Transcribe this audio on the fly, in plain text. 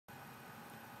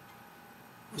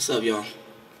What's up, y'all?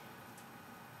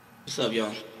 What's up,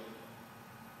 y'all?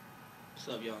 What's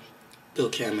up, y'all? Bill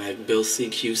Cammack,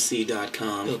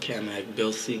 BillCQC.com. Bill Cammack,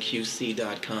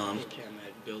 BillCQC.com.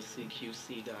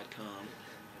 BillCQC.com.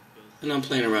 And I'm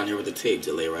playing around here with the tape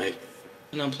delay, right?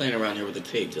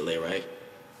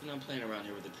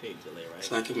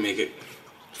 So I can make it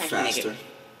faster.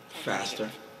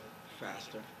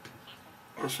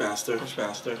 Or faster.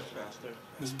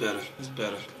 It's better.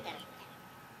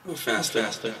 Or faster.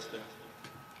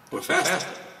 Or faster.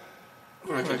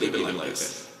 Or I can leave it like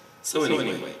this. So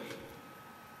anyway,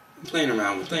 I'm playing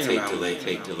around with the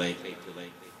tape delay.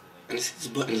 And it's this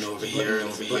button over here,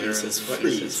 and the button says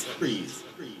freeze.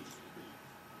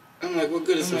 I'm like, what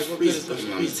good is a freeze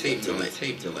button on the tape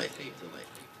delay?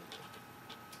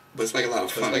 But it's like a lot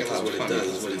of fun, because what it does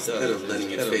is instead of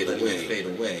letting it fade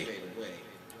away,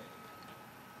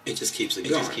 it just keeps it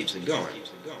going.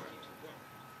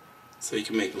 So you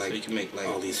can make like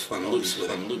all these fun loops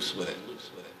with it.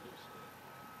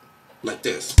 Like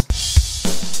this.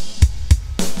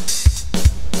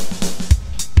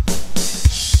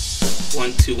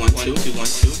 One, two, one, two. 1,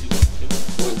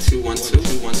 2, 1, 2.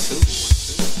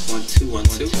 1, 2, 1,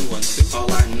 2.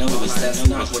 All I know is that's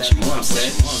not what your mom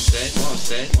said. All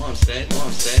I know is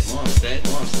that's not what your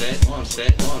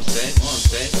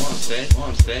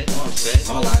mom said.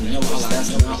 All I know is that's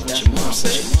not what your mom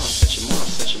said. All I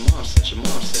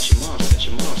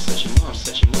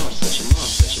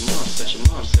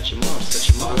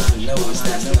know is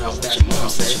that's not what your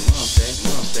mom said.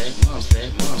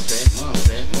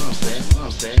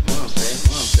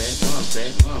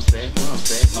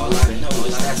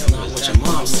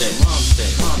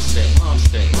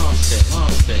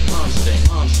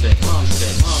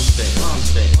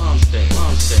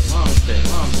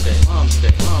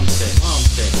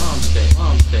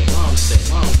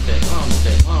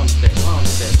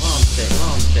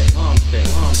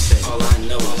 All I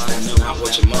know is that's not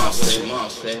what your mom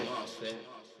said.